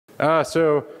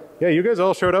So yeah, you guys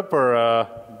all showed up for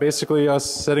basically us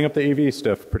setting up the AV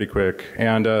stuff pretty quick.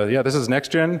 And yeah, this is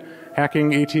Next Gen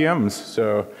hacking ATMs.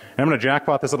 So and I'm going to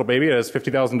jackpot this little baby. It has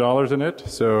 $50,000 in it.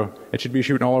 So it should be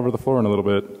shooting all over the floor in a little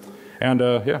bit. And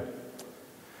yeah.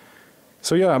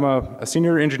 So yeah, I'm a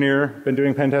senior engineer. Been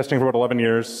doing pen testing for about 11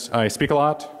 years. I speak a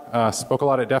lot. Spoke a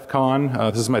lot at DEF CON.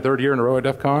 This is my 3rd year in a row at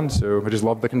DEF CON. So I just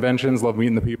love the conventions, love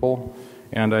meeting the people.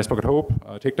 And I spoke at Hope,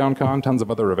 Takedown Con, tons of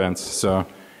other events. So,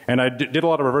 and I did a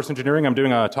lot of reverse engineering. I'm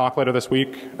doing a talk later this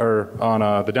week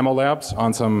on the demo labs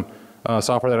on some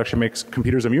software that actually makes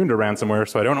computers immune to ransomware.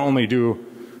 So I don't only do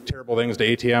terrible things to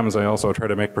ATMs, I also try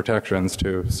to make protections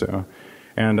too. So,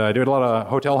 and I do a lot of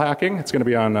hotel hacking. It's going to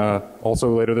be on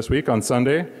also later this week on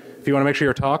Sunday. If you want to make sure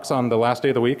your talk's on the last day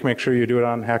of the week, make sure you do it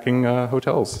on hacking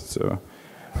hotels. So.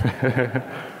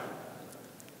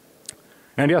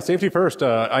 And yeah, safety first.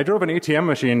 I drove an ATM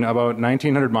machine about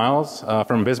 1,900 miles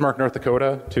from Bismarck, North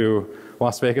Dakota to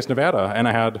Las Vegas, Nevada. And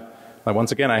I had,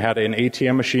 once again, I had an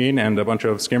ATM machine and a bunch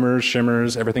of skimmers,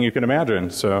 shimmers, everything you can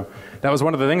imagine. So that was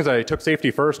one of the things. I took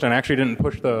safety first and actually didn't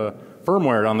push the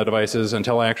firmware on the devices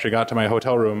until I actually got to my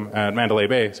hotel room at Mandalay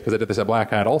Bay, because I did this at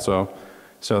Black Hat also.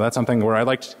 So that's something where I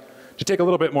liked to take a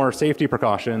little bit more safety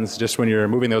precautions just when you're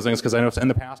moving those things, because I know in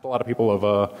the past a lot of people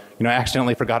have you know,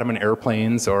 accidentally forgot them in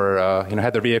airplanes or you know,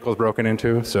 had their vehicles broken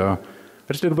into. So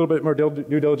I just did a little bit more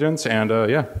due diligence, and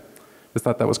yeah, just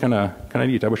thought that was kind of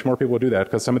neat. I wish more people would do that,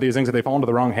 because some of these things, if they fall into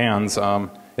the wrong hands,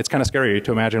 it's kind of scary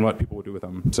to imagine what people would do with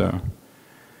them. So.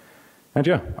 And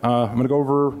yeah, I'm going to go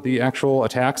over the actual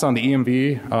attacks on the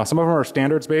EMV. Some of them are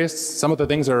standards based. Some of the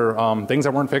things are things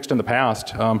that weren't fixed in the past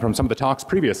from some of the talks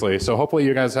previously. So hopefully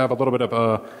you guys have a little bit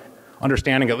of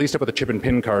understanding at least of what the chip and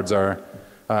pin cards are.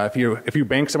 If you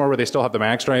bank somewhere where they still have the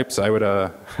mag stripes, I would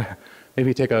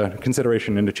maybe take a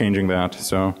consideration into changing that.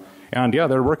 So, and yeah,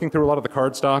 they're working through a lot of the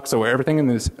card stock. So everything in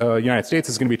the United States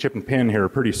is going to be chip and pin here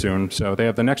pretty soon. So they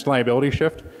have the next liability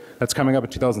shift that's coming up in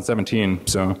 2017.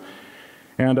 So.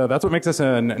 And that's what makes this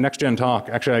a next-gen talk.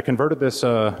 Actually, I converted this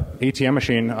ATM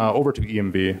machine over to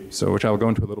EMV, so which I'll go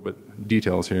into a little bit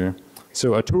details here.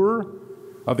 So a tour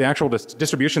of the actual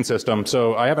distribution system.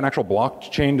 So I have an actual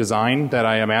blockchain design that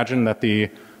I imagine that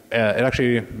it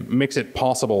actually makes it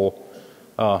possible.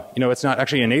 You know, it's not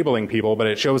actually enabling people, but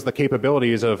it shows the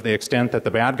capabilities of the extent that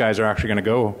the bad guys are actually going to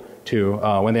go to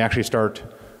when they actually start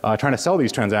trying to sell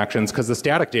these transactions, because the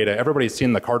static data, everybody's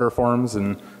seen the Carter forms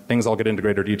and things. I'll get into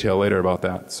greater detail later about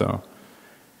that. So,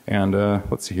 and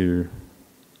let's see here.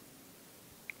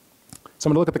 So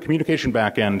I'm going to look at the communication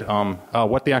backend,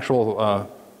 what the actual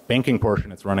banking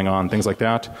portion it's running on, things like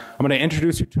that. I'm going to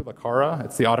introduce you to Lacara.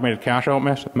 It's the automated cash out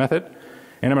method.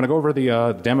 And I'm going to go over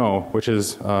the demo, which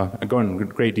is going in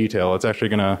great detail. It's actually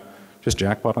going to just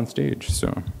jackpot on stage.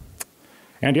 So.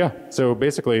 And yeah, so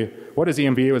basically, what is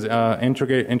EMV? It was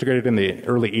integrated in the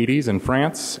early 80s in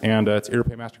France, and it's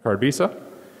Europay, MasterCard, Visa.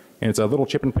 And it's a little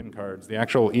chip and pin cards. The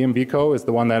actual EMV co is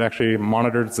the one that actually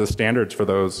monitors the standards for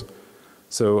those.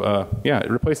 So yeah,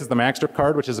 it replaces the MagStrip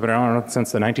card, which has been around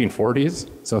since the 1940s,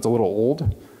 so it's a little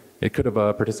old. It could have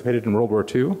participated in World War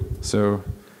II, so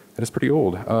that is pretty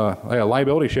old. Yeah,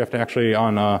 liability shift actually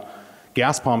on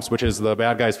gas pumps, which is the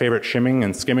bad guy's favorite shimming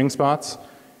and skimming spots,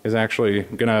 is actually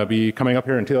going to be coming up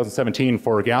here in 2017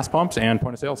 for gas pumps and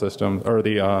point of sale systems, or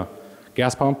the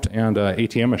gas pump and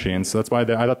ATM machines. So that's why I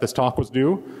thought this talk was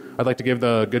due. I'd like to give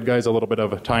the good guys a little bit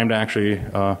of time to actually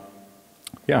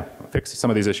yeah, fix some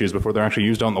of these issues before they're actually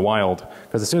used out in the wild.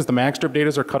 Because as soon as the MagStrip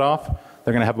datas are cut off,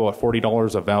 they're going to have about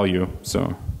 $40 of value.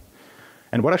 So,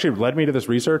 and what actually led me to this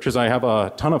research is I have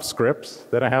a ton of scripts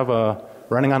that I have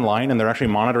running online, and they're actually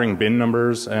monitoring bin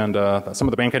numbers and some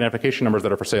of the bank identification numbers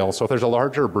that are for sale. So if there's a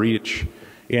larger breach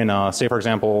in, say for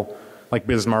example, like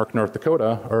Bismarck, North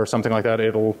Dakota, or something like that,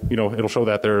 it'll show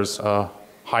that there's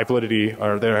high validity,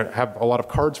 or they have a lot of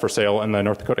cards for sale in the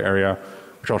North Dakota area,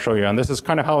 which I'll show you. And this is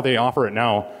kind of how they offer it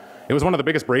now. It was one of the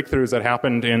biggest breakthroughs that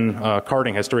happened in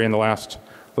carding history in the last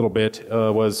little bit.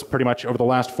 Was pretty much over the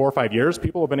last 4 or 5 years,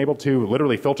 people have been able to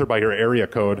literally filter by your area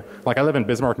code. Like I live in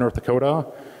Bismarck, North Dakota.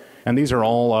 And these are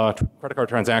all credit card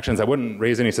transactions that wouldn't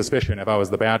raise any suspicion if I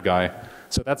was the bad guy.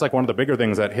 So that's like one of the bigger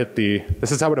things that hit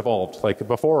this is how it evolved. Like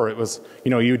before it was,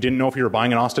 you didn't know if you were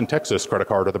buying an Austin, Texas credit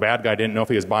card, or the bad guy didn't know if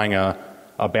he was buying a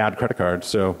bad credit card,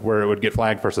 so where it would get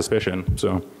flagged for suspicion.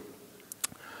 So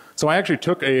I actually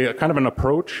took a kind of an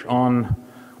approach on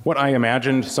what I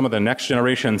imagined some of the next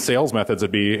generation sales methods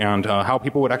would be, and how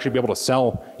people would actually be able to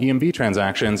sell EMV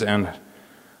transactions, and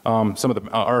some of the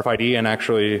RFID, and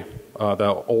actually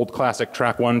the old classic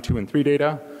track 1, 2, and 3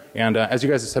 data. And as you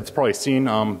guys have probably seen,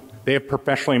 they have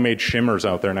professionally made shimmers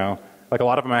out there now. Like a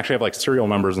lot of them actually have like serial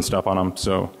numbers and stuff on them,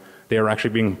 so they are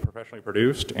actually being professionally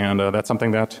produced, and that's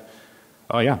something that,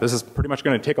 yeah, this is pretty much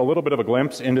going to take a little bit of a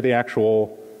glimpse into the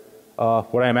actual,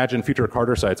 what I imagine future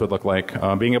Carter sites would look like.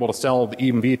 Being able to sell the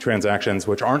EMV transactions,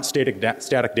 which aren't static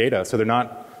data, so they're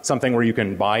not something where you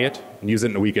can buy it and use it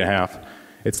in a week and a half.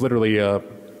 It's literally,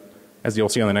 as you'll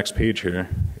see on the next page here,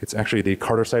 it's actually the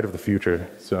Carter site of the future.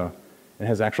 So it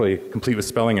has actually complete with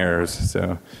spelling errors.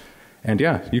 So, and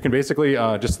yeah, you can basically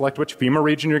just select which FEMA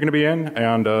region you're going to be in,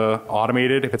 and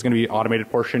automated. If it's going to be automated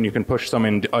portion, you can push some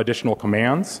additional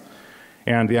commands.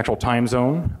 And the actual time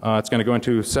zone, it's going to go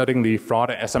into setting the fraud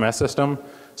SMS system.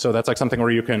 So that's like something where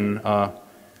you can,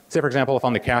 say for example, if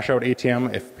on the Cashout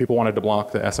ATM, if people wanted to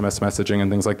block the SMS messaging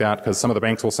and things like that, because some of the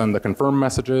banks will send the confirm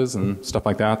messages and stuff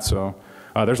like that. So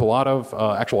there's a lot of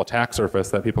actual attack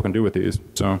surface that people can do with these.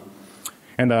 So,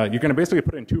 and you're going to basically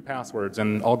put in 2 passwords,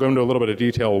 and I'll go into a little bit of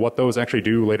detail what those actually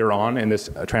do later on in this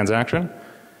transaction.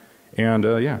 And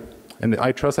yeah, and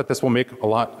I trust that this will make a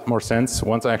lot more sense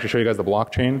once I actually show you guys the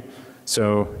blockchain.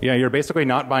 So yeah, you're basically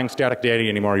not buying static data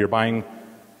anymore. You're buying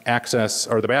access,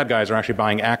 or the bad guys are actually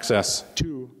buying access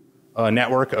to a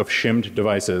network of shimmed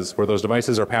devices, where those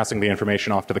devices are passing the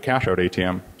information off to the Cashout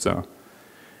ATM. So,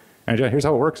 and yeah, here's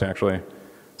how it works actually.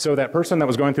 So that person that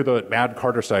was going through the bad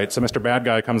Carter site, so Mr. Bad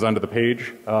Guy comes onto the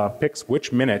page, picks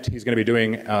which minute he's going to be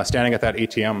doing standing at that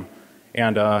ATM,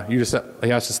 and he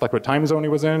has to select what time zone he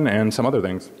was in and some other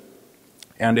things.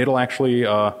 And it'll actually,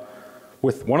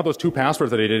 with one of those 2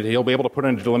 passwords that he did, he'll be able to put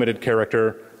in a delimited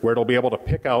character where it'll be able to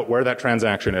pick out where that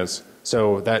transaction is.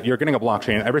 So that you're getting a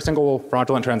blockchain. Every single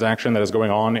fraudulent transaction that is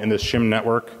going on in this shim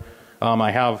network,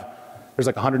 there's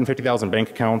like 150,000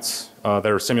 bank accounts that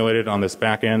are simulated on this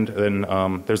back end. Then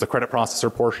there's the credit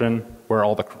processor portion where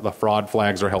all the fraud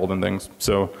flags are held and things.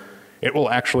 So it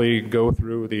will actually go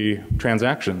through the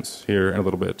transactions here in a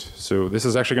little bit. So this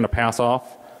is actually going to pass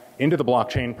off into the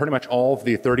blockchain pretty much all of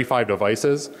the 35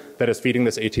 devices that is feeding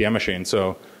this ATM machine.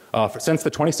 So since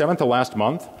the 27th of last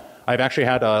month, I've actually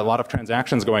had a lot of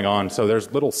transactions going on. So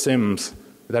there's little sims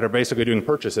that are basically doing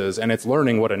purchases, and it's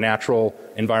learning what a natural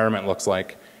environment looks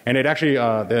like. And it actually,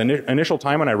 the initial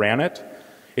time when I ran it,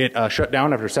 it shut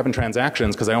down after 7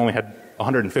 transactions because I only had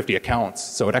 150 accounts.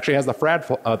 So it actually has the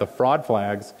fraud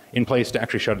flags in place to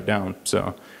actually shut it down.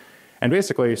 So, and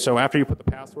basically, so after you put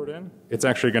the password in, it's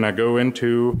actually going to go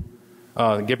into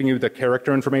giving you the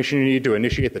character information you need to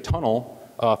initiate the tunnel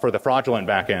for the fraudulent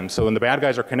backend. So when the bad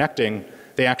guys are connecting,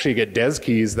 they actually get DES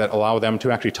keys that allow them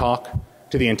to actually talk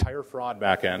to the entire fraud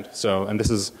backend. So, and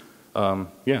this is,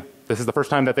 yeah, this is the first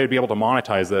time that they'd be able to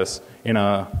monetize this in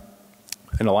a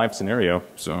live scenario.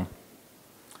 So,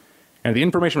 and the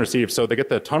information received, so they get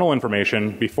the tunnel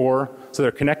information before, so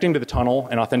they're connecting to the tunnel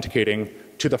and authenticating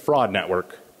to the fraud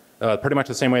network. Pretty much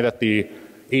the same way that the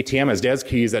ATM has DES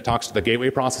keys that talks to the gateway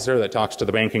processor that talks to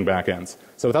the banking backends.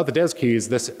 So without the DES keys,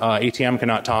 this ATM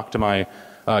cannot talk to my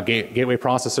gateway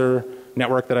processor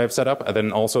network that I've set up, and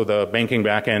then also the banking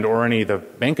backend or any of the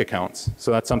bank accounts. So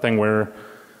that's something where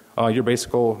your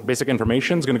basic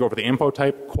information is going to go over the info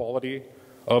type, quality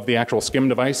of the actual skim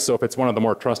device. So if it's one of the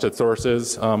more trusted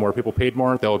sources where people paid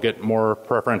more, they'll get more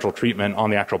preferential treatment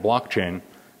on the actual blockchain.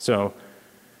 So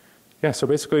yeah, so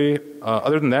basically,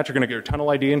 other than that, you're going to get your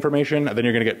tunnel ID information, and then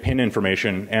you're going to get PIN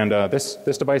information. And this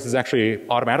device is actually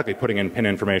automatically putting in PIN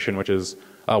information, which is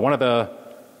one of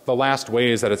the last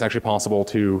ways that it's actually possible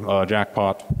to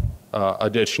jackpot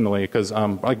additionally. Because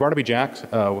like Barnaby Jack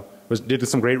did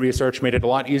some great research, made it a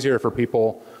lot easier for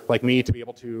people like me to be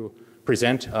able to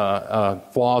present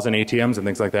flaws in ATMs and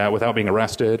things like that without being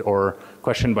arrested or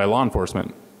questioned by law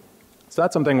enforcement. So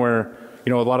that's something where, you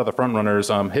know, a lot of the front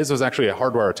runners, his was actually a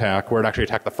hardware attack where it actually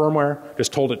attacked the firmware,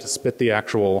 just told it to spit the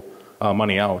actual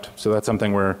money out. So that's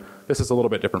something where this is a little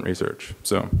bit different research.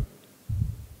 So,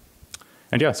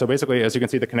 and yeah, so basically, as you can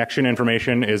see, the connection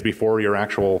information is before your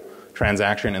actual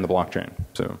transaction in the blockchain.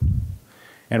 So,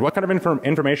 and what kind of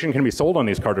information can be sold on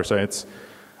these Carter sites?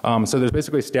 So there's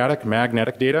basically static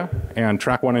magnetic data and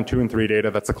track 1 and 2 and 3 data.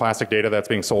 That's the classic data that's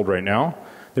being sold right now.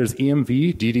 There's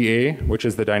EMV, DDA, which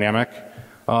is the dynamic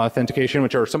authentication,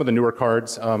 which are some of the newer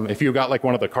cards. If you got like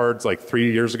one of the cards like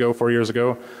 3 years ago, 4 years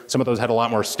ago, some of those had a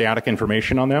lot more static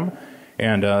information on them.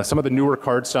 And some of the newer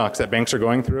card stocks that banks are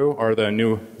going through are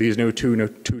these new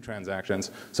two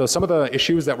transactions. So some of the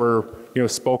issues that were, you know,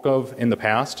 spoke of in the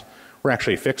past were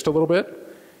actually fixed a little bit.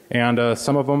 And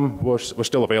some of them were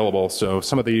still available. So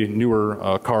some of the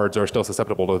newer cards are still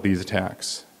susceptible to these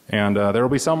attacks. And there will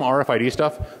be some RFID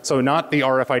stuff. So not the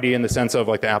RFID in the sense of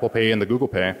like the Apple Pay and the Google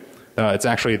Pay. It's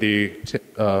actually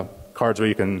the cards where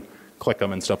you can click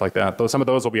them and stuff like that. Though some of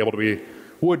those would be able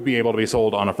to be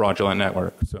sold on a fraudulent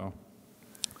network. So,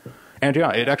 And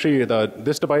yeah, it actually,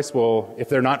 this device will, if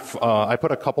they're not, I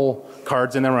put a couple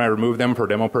cards in there when I removed them for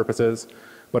demo purposes,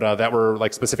 but that were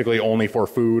like specifically only for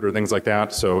food or things like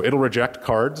that. So it'll reject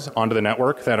cards onto the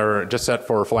network that are just set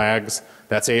for flags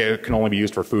that say it can only be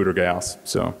used for food or gas.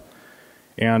 So,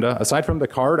 and aside from the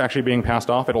card actually being passed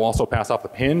off, it'll also pass off the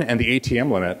PIN and the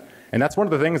ATM limit. And that's one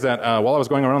of the things that while I was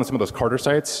going around some of those Carter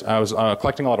sites, I was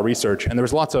collecting a lot of research, and there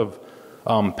was lots of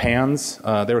PANs.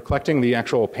 They were collecting the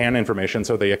actual PAN information,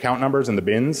 so the account numbers and the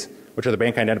BINs, which are the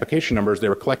bank identification numbers. They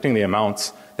were collecting the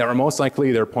amounts that were most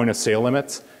likely their point of sale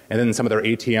limits and then some of their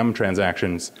ATM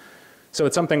transactions. So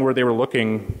it's something where they were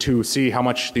looking to see how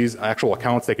much these actual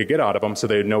accounts they could get out of them so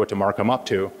they'd know what to mark them up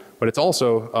to. But it's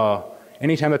also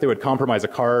anytime that they would compromise a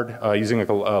card using like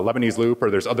a Lebanese loop, or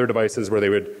there's other devices where they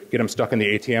would get them stuck in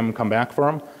the ATM, come back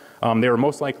for them. They were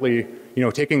most likely, you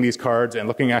know, taking these cards and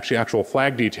looking at actual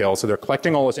flag details. So they're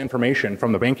collecting all this information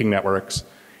from the banking networks.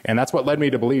 And that's what led me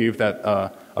to believe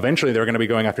that eventually they're going to be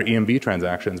going after EMV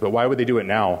transactions. But why would they do it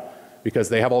now? Because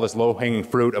they have all this low-hanging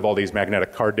fruit of all these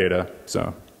magnetic card data.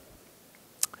 So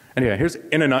anyway, here's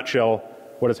in a nutshell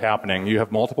what is happening. You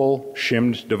have multiple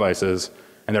shimmed devices,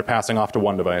 and they're passing off to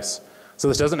one device. So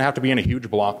this doesn't have to be in a huge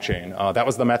blockchain. That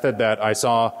was the method that I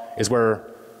saw is where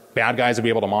bad guys would be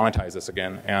able to monetize this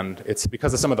again. And it's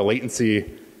because of some of the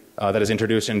latency that is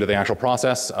introduced into the actual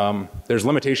process. There's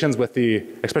limitations with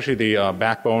especially the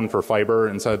backbone for fiber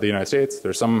inside the United States.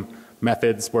 There's some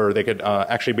methods where they could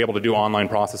actually be able to do online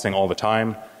processing all the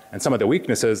time. And some of the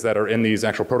weaknesses that are in these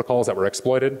actual protocols that were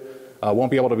exploited won't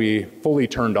be able to be fully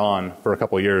turned on for a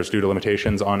couple of years due to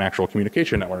limitations on actual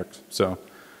communication networks. So,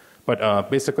 but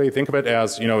basically think of it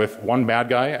as, you know, if one bad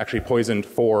guy actually poisoned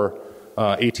 4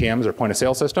 ATMs or point of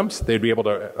sale systems, they'd be able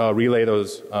to relay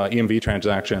those EMV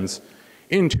transactions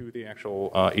into the actual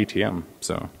ATM.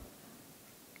 So,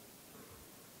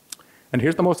 and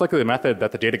here's the most likely method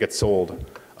that the data gets sold.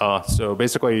 So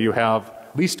basically you have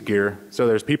leased gear. So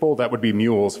there's people that would be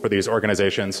mules for these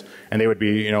organizations, and they would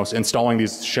be, you know, installing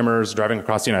these shimmers, driving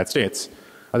across the United States.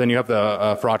 Then you have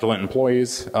the fraudulent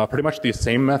employees, pretty much the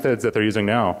same methods that they're using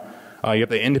now. You have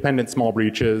the independent small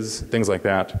breaches, things like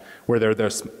that, where they're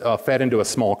fed into a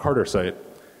small Carter site.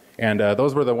 And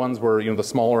those were the ones where, you know, the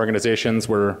small organizations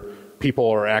where people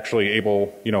are actually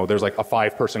able, you know, there's like a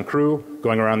 5-person crew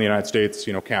going around the United States,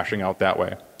 you know, cashing out that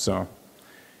way. So,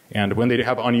 and when they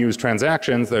have unused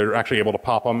transactions, they're actually able to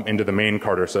pop them into the main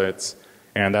Carter sites.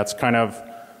 And that's kind of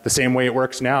the same way it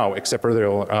works now, except for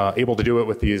they're able to do it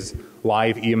with these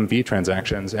live EMV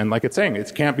transactions. And like it's saying,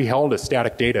 it can't be held as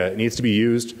static data. It needs to be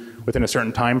used within a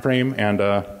certain time frame, and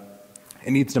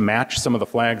it needs to match some of the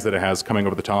flags that it has coming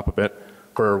over the top of it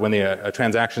for when the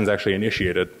transaction is actually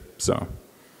initiated. So,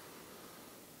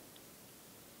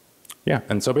 yeah,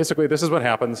 and so basically this is what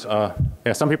happens.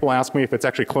 Yeah, some people ask me if it's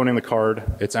actually cloning the card.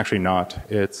 It's actually not.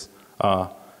 It's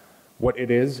what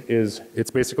it is it's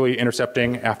basically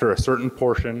intercepting after a certain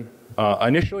portion.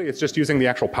 Initially it's just using the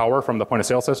actual power from the point of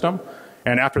sale system,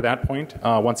 and after that point,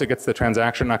 once it gets the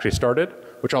transaction actually started,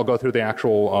 which I'll go through the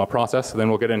actual process, then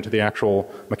we'll get into the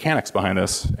actual mechanics behind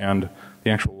this and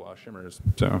the actual shimmers.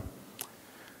 So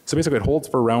basically it holds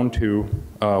for round 2.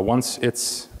 Once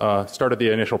it's started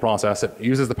the initial process, it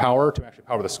uses the power to actually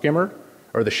power the skimmer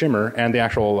or the shimmer and the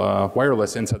actual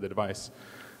wireless inside the device.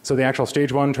 So the actual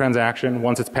stage 1 transaction,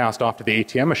 once it's passed off to the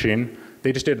ATM machine,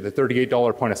 they just did the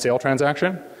 $38 point of sale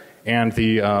transaction, and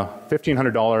the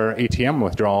 $1,500 ATM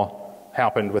withdrawal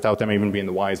happened without them even being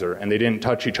the wiser, and they didn't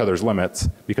touch each other's limits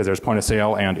because there's point of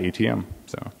sale and ATM.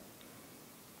 So,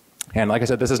 and like I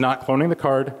said, this is not cloning the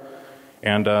card,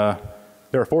 and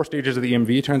there are 4 stages of the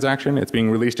EMV transaction. It's being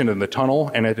released into the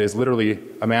tunnel, and it is literally,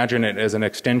 imagine it as an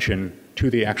extension to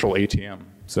the actual ATM.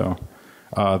 So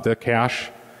the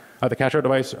Cashout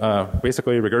device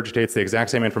basically regurgitates the exact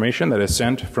same information that is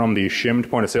sent from the shimmed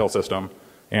point of sale system.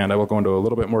 And I will go into a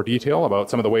little bit more detail about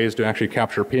some of the ways to actually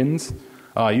capture pins.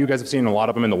 You guys have seen a lot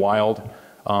of them in the wild.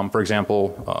 For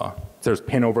example, there's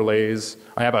pin overlays.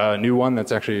 I have a new one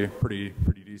that's actually pretty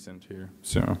decent here.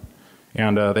 So,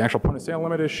 and the actual point of sale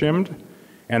limit is shimmed,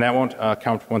 and that won't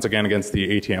count once again against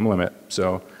the ATM limit.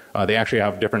 So they actually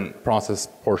have different process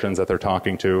portions that they're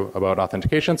talking to about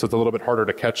authentication, so it's a little bit harder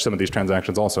to catch some of these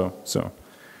transactions also. So,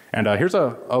 and here's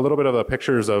a little bit of the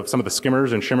pictures of some of the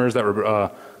skimmers and shimmers that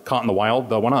were caught in the wild.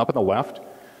 The one up on the left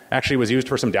actually was used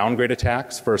for some downgrade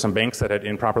attacks for some banks that had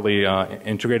improperly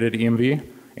integrated EMV.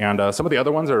 And some of the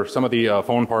other ones are some of the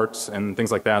phone parts and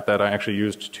things like that that I actually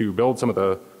used to build some of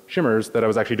the shimmers that I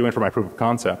was actually doing for my proof of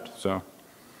concept. So,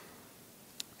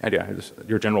 and yeah, just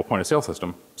your general point of sale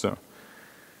system. So,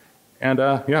 And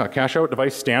yeah, Cashout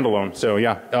device standalone. So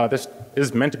yeah, this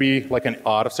is meant to be like an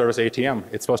out-of-service ATM.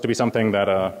 It's supposed to be something that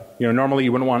you know, normally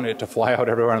you wouldn't want it to fly out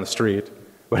everywhere on the street,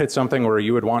 but it's something where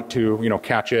you would want to, you know,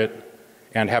 catch it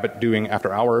and have it doing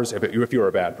after hours if you were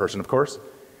a bad person, of course.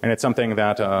 And it's something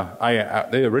that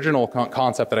the original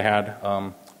concept that I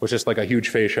had was just like a huge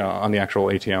fascia on the actual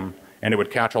ATM, and it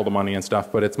would catch all the money and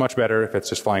stuff. But it's much better if it's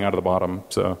just flying out of the bottom.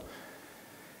 So.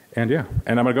 And yeah,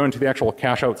 and I'm going to go into the actual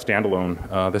Cashout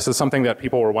standalone. This is something that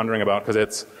people were wondering about because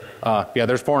it's, yeah,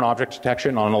 there's foreign object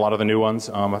detection on a lot of the new ones.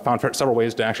 I found several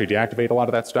ways to actually deactivate a lot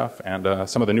of that stuff, and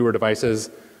some of the newer devices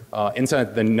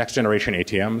inside the next generation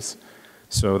ATMs.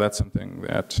 So that's something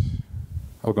that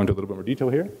I'll go into a little bit more detail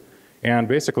here. And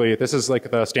basically, this is like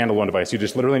the standalone device. You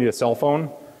just literally need a cell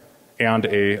phone, and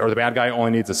or the bad guy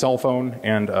only needs a cell phone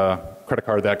and a credit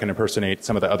card that can impersonate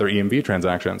some of the other EMV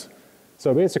transactions.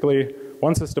 So basically,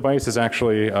 once this device is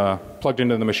actually plugged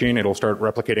into the machine, it'll start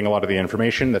replicating a lot of the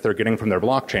information that they're getting from their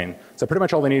blockchain. So pretty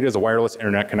much all they need is a wireless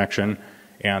internet connection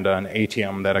and an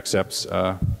ATM that accepts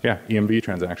yeah, EMV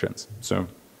transactions. So,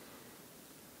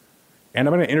 and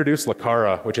I'm going to introduce La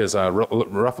Cara, which is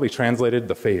roughly translated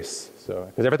the face. So,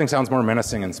 because everything sounds more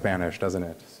menacing in Spanish, doesn't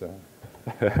it?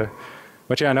 So,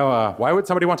 but yeah, no. Why would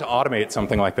somebody want to automate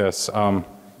something like this?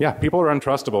 Yeah, people are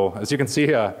untrustable. As you can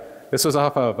see, this was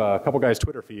off of a couple guys'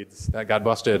 Twitter feeds that got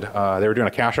busted. They were doing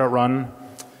a cash out run.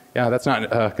 Yeah, that's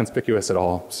not conspicuous at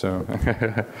all. So,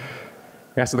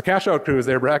 yeah, so the cash out crews,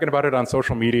 they're bragging about it on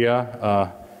social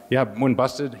media. Yeah, when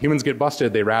humans get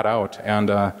busted, they rat out.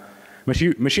 And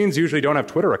machines usually don't have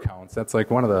Twitter accounts. That's like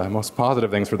one of the most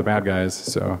positive things for the bad guys.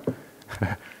 So,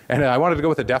 and I wanted to go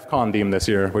with the DEF CON theme this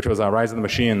year, which was Rise of the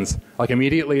Machines. Like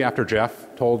immediately after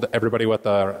Jeff told everybody what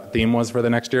the theme was for the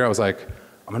next year, I was like,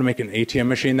 I'm going to make an ATM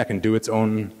machine that can do its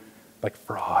own like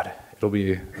fraud. It'll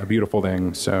be a beautiful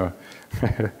thing. So,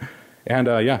 and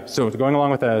yeah, so going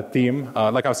along with the theme,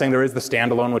 like I was saying, there is the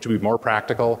standalone, which would be more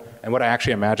practical, and what I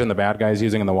actually imagine the bad guys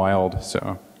using in the wild.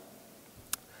 So,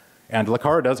 and La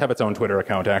Cara does have its own Twitter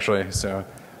account actually. So,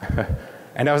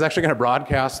 and I was actually going to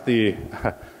broadcast the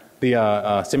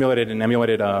simulated and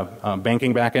emulated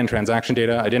banking backend transaction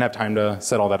data. I didn't have time to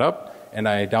set all that up. And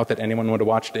I doubt that anyone would have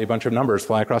watched a bunch of numbers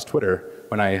fly across Twitter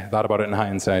when I thought about it in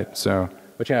hindsight. So,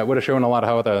 but yeah, it would have shown a lot of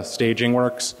how the staging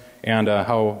works and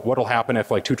what will happen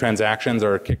if like two transactions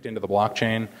are kicked into the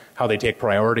blockchain, how they take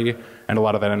priority, and a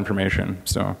lot of that information.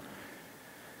 So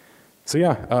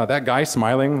yeah, that guy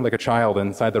smiling like a child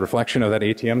inside the reflection of that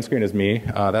ATM screen is me.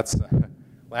 That's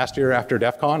last year after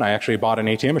DEF CON, I actually bought an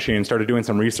ATM machine and started doing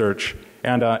some research.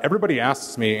 And everybody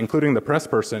asks me, including the press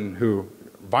person who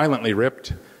violently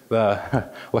ripped the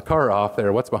La Cara off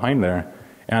there, what's behind there?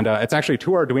 And it's actually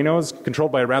two Arduinos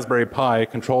controlled by a Raspberry Pi,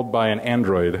 controlled by an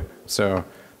Android. So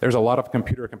there's a lot of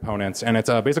computer components, and it's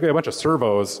basically a bunch of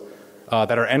servos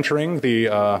that are entering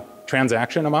the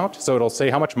transaction amount. So it'll say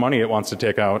how much money it wants to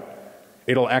take out.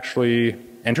 It'll actually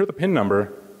enter the PIN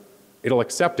number. It'll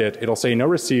accept it. It'll say no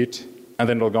receipt, and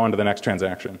then it'll go on to the next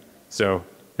transaction. So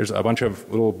there's a bunch of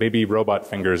little baby robot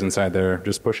fingers inside there,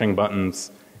 just pushing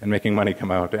buttons and making money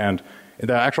come out. And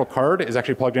the actual card is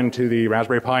actually plugged into the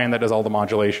Raspberry Pi, and that does all the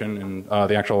modulation and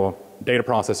the actual data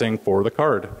processing for the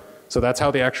card. So that's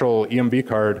how the actual EMV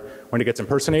card, when it gets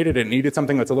impersonated, it needed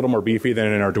something that's a little more beefy than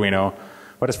an Arduino.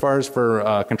 But as far as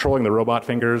for controlling the robot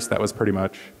fingers, that was pretty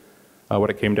much what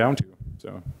it came down to.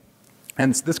 So,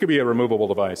 and this could be a removable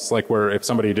device, like where if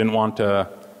somebody didn't want to,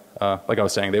 like I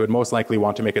was saying, they would most likely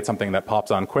want to make it something that pops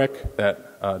on quick,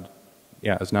 that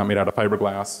yeah, is not made out of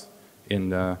fiberglass.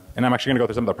 And I'm actually going to go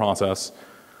through some of the process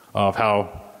of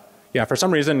how, yeah, for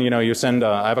some reason, you know, you send,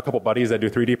 I have a couple buddies that do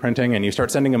 3D printing, and you start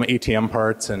sending them ATM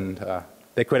parts, and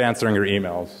they quit answering your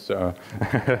emails. So,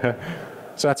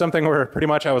 so that's something where pretty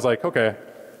much I was like, okay,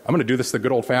 I'm going to do this the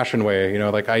good old-fashioned way. You know,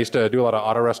 like I used to do a lot of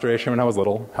auto restoration when I was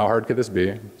little. How hard could this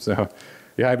be? So,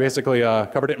 yeah, I basically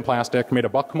covered it in plastic, made a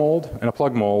buck mold and a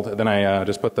plug mold, and then I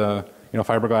just put the, you know,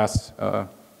 fiberglass,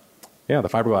 yeah, the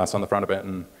fiberglass on the front of it.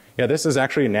 And yeah, this is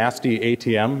actually Nasty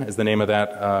ATM is the name of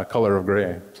that color of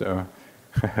gray. So,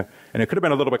 and it could have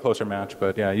been a little bit closer match,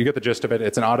 but yeah, you get the gist of it.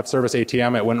 It's an out-of-service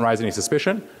ATM. It wouldn't raise any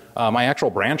suspicion. My actual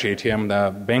branch ATM,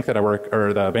 the bank that I work,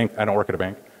 or the bank, I don't work at a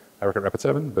bank. I work at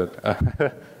Rapid7,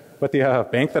 but the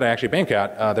bank that I actually bank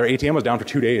at, their ATM was down for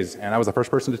 2 days, and I was the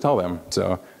first person to tell them.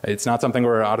 So it's not something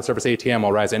where out-of-service ATM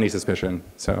will raise any suspicion.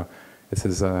 So this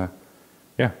is,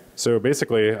 yeah. So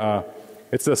basically,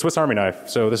 it's the Swiss Army knife.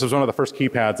 So this was one of the first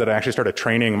keypads that I actually started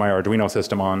training my Arduino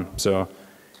system on. So,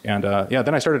 and yeah,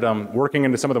 then I started working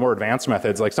into some of the more advanced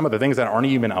methods, like some of the things that aren't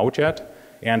even out yet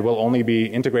and will only be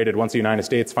integrated once the United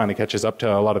States finally catches up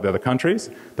to a lot of the other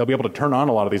countries. They'll be able to turn on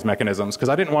a lot of these mechanisms, because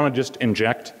I didn't want to just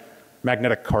inject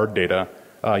magnetic card data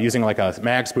using like a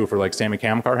mag spoofer like Sammy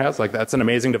Camcar has. Like that's an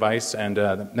amazing device, and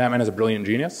that man is a brilliant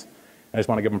genius. I just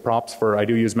want to give him props for, I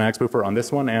do use mag spoofer on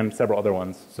this one and several other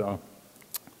ones. So,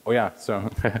 oh yeah, so,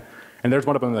 and there's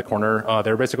one of them in the corner.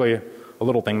 They're basically a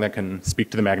little thing that can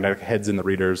speak to the magnetic heads in the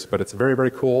readers, but it's a very,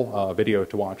 very cool video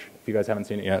to watch if you guys haven't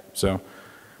seen it yet. So,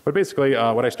 but basically,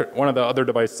 one of the other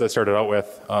devices I started out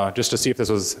with, just to see if this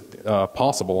was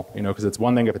possible, you know, because it's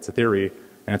one thing if it's a theory,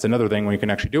 and it's another thing when you can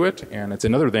actually do it, and it's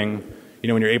another thing, you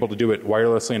know, when you're able to do it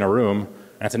wirelessly in a room,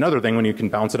 and it's another thing when you can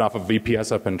bounce it off of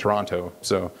VPS up in Toronto.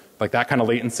 So, like that kind of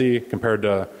latency compared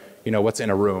to, you know, what's in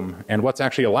a room and what's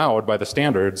actually allowed by the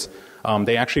standards.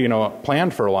 They actually, you know,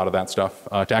 planned for a lot of that stuff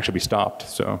to actually be stopped.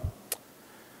 So,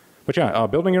 but yeah,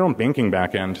 building your own banking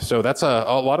backend. So that's a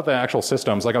lot of the actual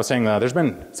systems. Like I was saying, there's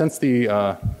been since the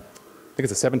I think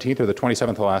it's the 17th or the 27th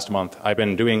of last month. I've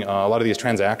been doing a lot of these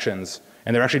transactions,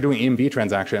 and they're actually doing EMV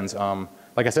transactions.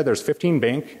 Like I said, there's 15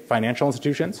 bank financial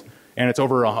institutions, and it's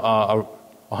over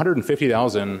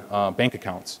 150,000 bank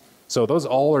accounts. So those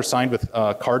all are signed with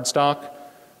card stock,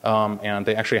 and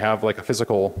they actually have like a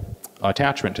physical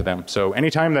attachment to them. So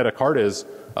anytime that a card is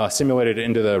simulated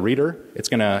into the reader, it's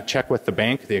going to check with the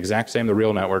bank the exact same the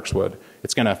real networks would.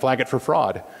 It's going to flag it for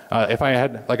fraud. If I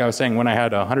had, like I was saying, when I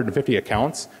had 150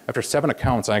 accounts, after 7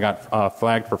 accounts I got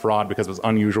flagged for fraud because it was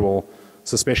unusual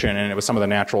suspicion, and it was some of the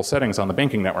natural settings on the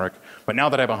banking network. But now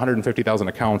that I have 150,000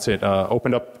 accounts, it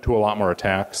opened up to a lot more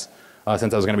attacks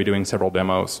since I was going to be doing several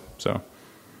demos. So,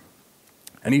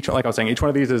 and each, like I was saying, each one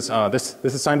of these is this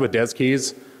is signed with DES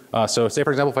keys. So say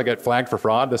for example, if I get flagged for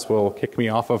fraud, this will kick me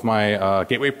off of my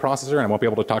gateway processor, and I won't be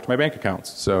able to talk to my bank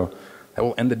accounts. So that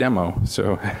will end the demo.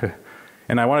 So,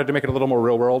 and I wanted to make it a little more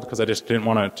real world because I just didn't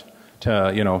want it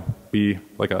to, you know, be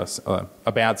like a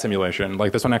bad simulation.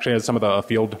 Like this one actually has some of the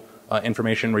field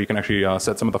information where you can actually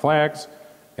set some of the flags,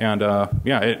 and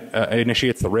yeah, it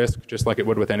initiates the risk just like it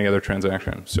would with any other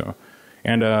transaction. So,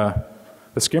 and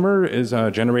the skimmer is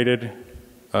generated.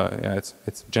 Yeah,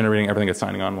 it's generating everything it's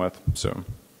signing on with. So,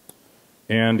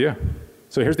 and yeah,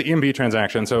 so here's the EMV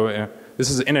transaction. So this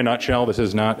is in a nutshell. This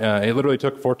is not. It literally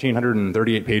took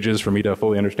 1,438 pages for me to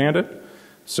fully understand it.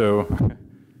 So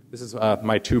this is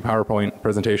my 2 PowerPoint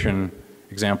presentation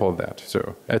example of that.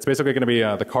 So it's basically going to be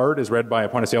the card is read by a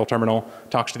point of sale terminal,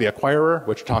 talks to the acquirer,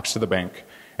 which talks to the bank.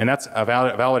 And that's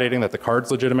validating that the card's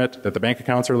legitimate, that the bank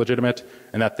accounts are legitimate,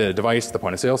 and that the device, the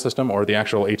point of sale system, or the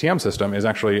actual ATM system is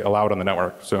actually allowed on the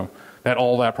network. So that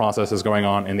all that process is going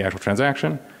on in the actual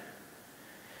transaction.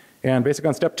 And basically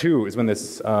on step 2 is when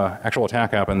this actual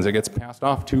attack happens. It gets passed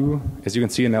off to, as you can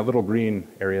see in that little green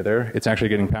area there, it's actually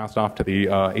getting passed off to the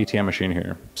ATM machine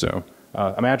here. So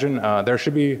imagine there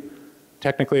should be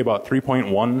technically about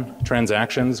 3.1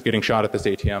 transactions getting shot at this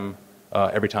ATM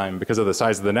every time because of the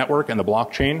size of the network and the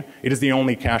blockchain. It is the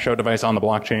only cash out device on the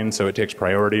blockchain, so it takes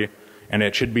priority, and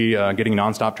it should be getting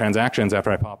nonstop transactions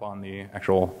after I pop on the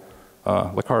actual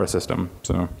Lucara system.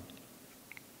 So,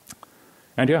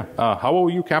 and yeah, how will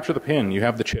you capture the PIN? You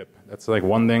have the chip. That's like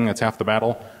one thing. That's half the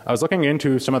battle. I was looking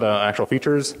into some of the actual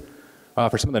features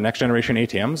for some of the next generation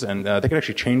ATMs, and they could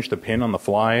actually change the PIN on the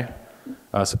fly.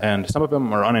 And some of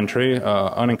them are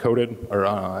unencoded or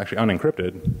actually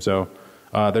unencrypted. So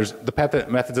there's the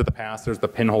methods of the past. There's the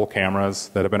pinhole cameras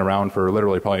that have been around for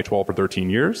literally probably 12 or 13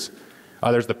 years.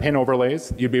 There's the pin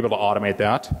overlays. You'd be able to automate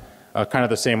that kind of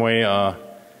the same way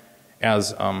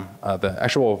as the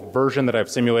actual version that I'm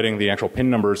simulating the actual pin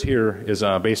numbers here is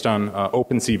based on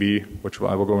OpenCV, which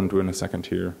I will go into in a second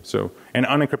here. So, and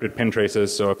unencrypted pin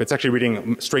traces. So if it's actually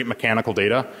reading straight mechanical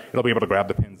data, it'll be able to grab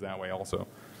the pins that way also.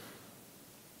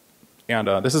 And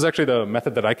this is actually the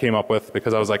method that I came up with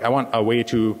because I was like, I want a way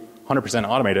to 100%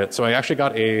 automate it. So I actually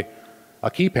got a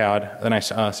keypad, then I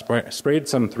sprayed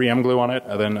some 3M glue on it,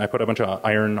 and then I put a bunch of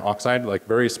iron oxide, like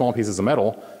very small pieces of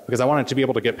metal, because I wanted to be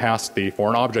able to get past the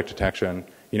foreign object detection,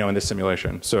 you know, in this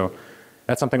simulation. So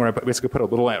that's something where I basically put a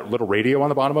little radio on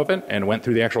the bottom of it and went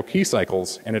through the actual key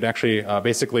cycles, and it actually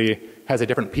basically has a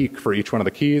different peak for each one of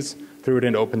the keys, threw it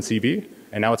into OpenCV,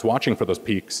 and now it's watching for those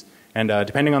peaks. And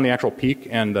depending on the actual peak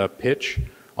and the pitch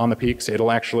on the peaks, it'll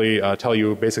actually tell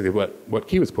you basically what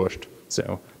key was pushed.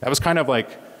 So that was kind of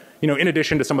like, you know, in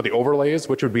addition to some of the overlays,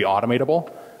 which would be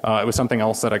automatable, it was something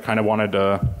else that I kind of wanted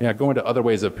to go into other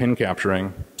ways of pin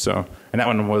capturing. So, and that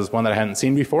one was one that I hadn't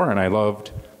seen before, and I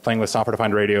loved playing with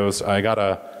software-defined radios. I got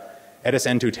a Edis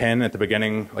N210 at the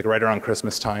beginning, like right around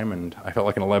Christmas time, and I felt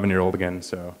like an 11-year-old again.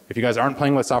 So if you guys aren't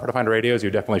playing with software-defined radios, you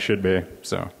definitely should be.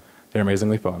 So they're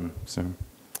amazingly fun. So.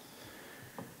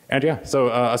 And yeah, so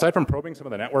aside from probing some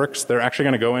of the networks, they're actually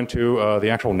going to go into the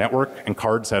actual network and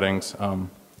card settings.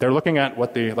 they're looking at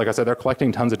what like I said, they're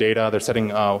collecting tons of data. They're setting,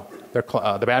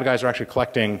 the bad guys are actually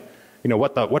collecting,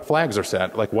 what flags are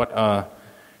set, like what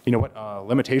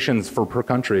limitations per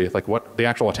country, like what the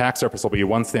actual attack surface will be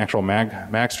once the actual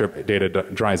mag strip data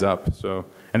dries up. So,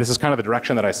 and this is kind of the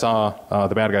direction that I saw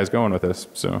the bad guys going with this.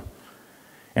 So,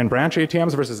 and branch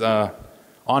ATMs versus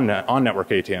on-network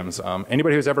ATMs.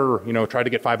 Anybody who's ever tried to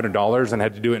get $500 and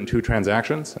had to do it in 2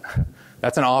 transactions,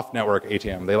 that's an off-network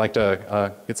ATM. They like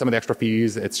to get some of the extra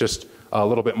fees. It's just a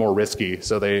little bit more risky,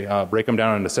 so they break them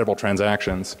down into several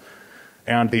transactions.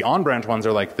 And the on-branch ones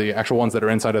are like the actual ones that are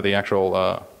inside of the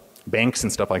actual banks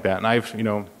and stuff like that. And I've,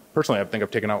 personally, I think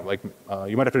I've taken out like,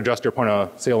 you might have to adjust your point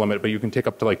of sale limit, but you can take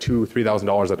up to like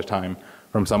 $2,000–3,000 at a time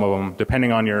from some of them,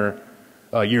 depending on your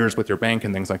years with your bank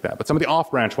and things like that. But some of the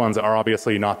off-branch ones are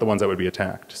obviously not the ones that would be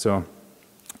attacked. So,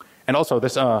 and also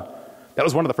this, that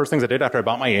was one of the first things I did after I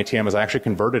bought my ATM is I actually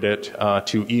converted it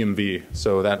to EMV.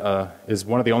 So that is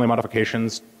one of the only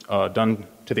modifications done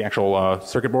to the actual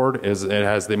circuit board is it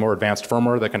has the more advanced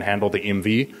firmware that can handle the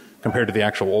EMV compared to the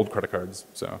actual old credit cards.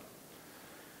 So,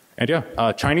 and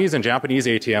yeah, Chinese and Japanese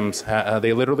ATMs,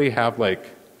 they literally have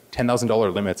like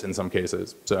 $10,000 limits in some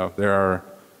cases. So there are,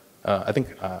 I think,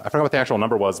 I forgot what the actual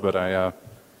number was, but yeah,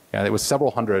 it was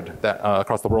several hundred that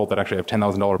across the world that actually have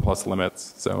 $10,000 plus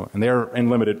limits. So, and they're in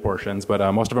limited portions,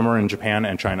 but most of them are in Japan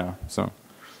and China. So,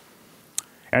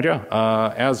 and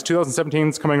yeah, as 2017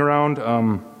 is coming around,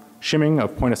 shimming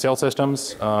of point of sale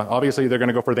systems, obviously they're going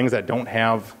to go for things that don't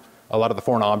have a lot of the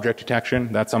foreign object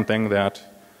detection. That's something that,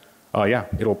 yeah,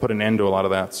 it'll put an end to a lot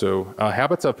of that. So,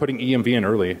 habits of putting EMV in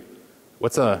early.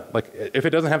 What's like, if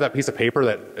it doesn't have that piece of paper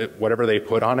that whatever they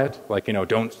put on it, like,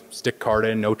 don't stick card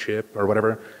in, no chip or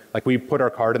whatever, like we put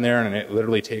our card in there and it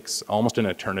literally takes almost an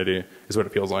eternity is what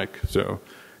it feels like. So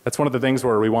that's one of the things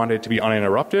where we want it to be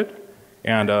uninterrupted.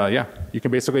 And yeah, you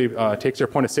can basically take your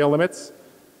point of sale limits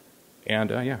and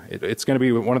yeah, it's going to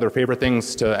be one of their favorite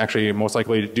things to actually most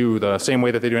likely do the same way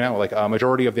that they do now. Like a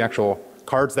majority of the actual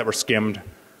cards that were skimmed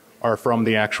are from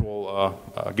the actual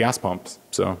gas pumps.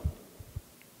 So.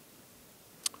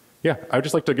 Yeah, I would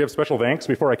just like to give special thanks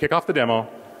before I kick off the demo,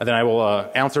 and then I will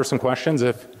answer some questions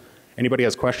if anybody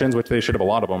has questions, which they should have a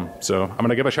lot of them. So I'm going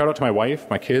to give a shout out to my wife,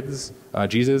 my kids,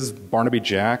 Jesus, Barnaby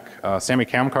Jack, Sammy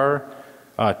Kamkar,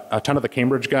 a ton of the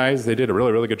Cambridge guys. They did a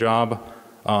really, really good job.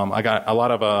 I got a lot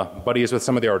of buddies with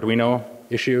some of the Arduino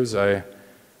issues. I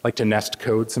like to nest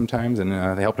code sometimes, and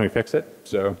they helped me fix it.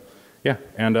 So yeah,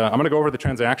 and I'm going to go over the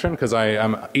transaction because I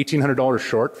am $1,800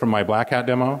 short from my Black Hat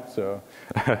demo. So.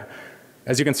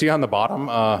 As you can see on the bottom,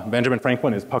 Benjamin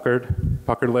Franklin is puckered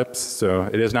lips, so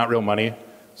it is not real money.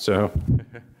 So,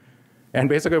 and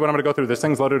basically what I'm going to go through, this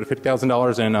thing's loaded at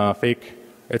 $50,000 in fake,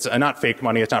 it's not fake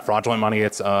money, it's not fraudulent money,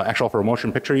 it's actual for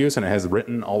motion picture use, and it has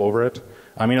written all over it.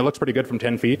 I mean, it looks pretty good from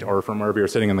 10 feet or from wherever you're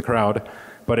sitting in the crowd,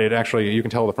 but it actually, you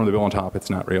can tell from the bill on top, it's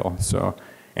not real. So,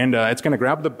 and it's going to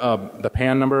grab the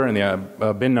PAN number and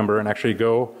the bin number and actually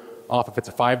go off if it's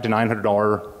a $500 to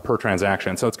 $900 per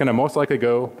transaction. So it's going to most likely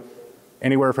go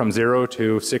anywhere from 0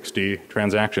 to 60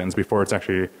 transactions before it's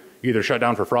actually either shut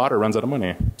down for fraud or runs out of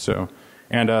money. So,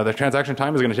 and the transaction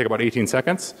time is going to take about 18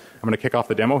 seconds. I'm going to kick off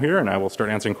the demo here and I will start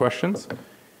answering questions.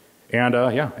 And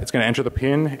yeah, it's going to enter the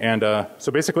pin. And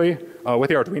so basically, with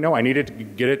the Arduino, I needed to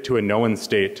get it to a known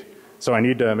state. So I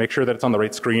need to make sure that it's on the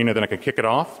right screen, and then I can kick it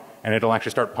off, and it'll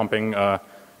actually start pumping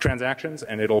transactions,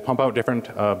 and it'll pump out different,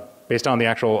 based on the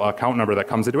actual account number that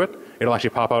comes into it, it'll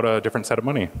actually pop out a different set of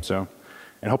money. So.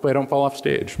 And hopefully I don't fall off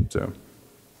stage. So.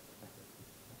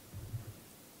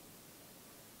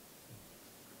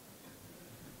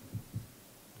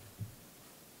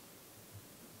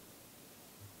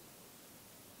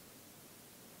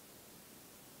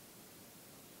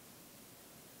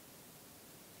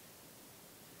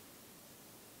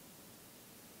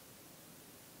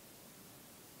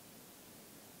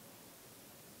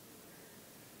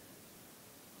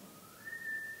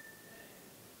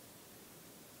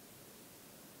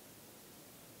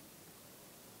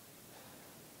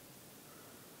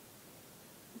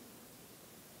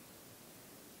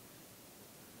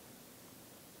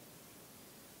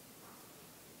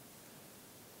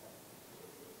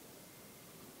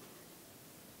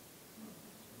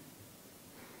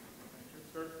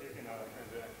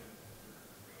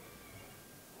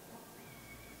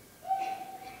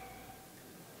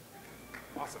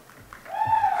 Awesome.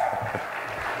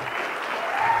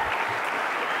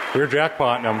 We're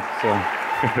jackpotting them.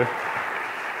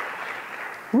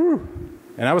 So. Woo.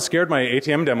 And I was scared my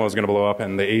ATM demo was going to blow up,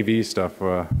 and the AV stuff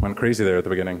went crazy there at the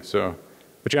beginning. So,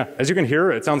 but yeah, as you can hear,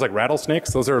 it sounds like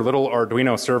rattlesnakes. Those are little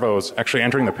Arduino servos actually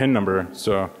entering the pin number.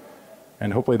 So,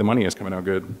 and hopefully the money is coming out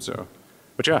good. So,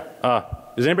 but yeah.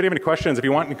 Does anybody have any questions? If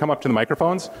you want, you can come up to the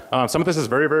microphones. Some of this is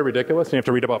very, very ridiculous. You have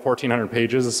to read about 1,400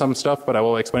 pages of some stuff, but I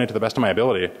will explain it to the best of my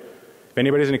ability. If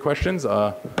anybody has any questions,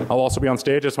 I'll also be on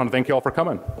stage. I just want to thank you all for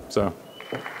coming. So,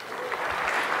 thank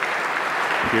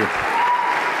you.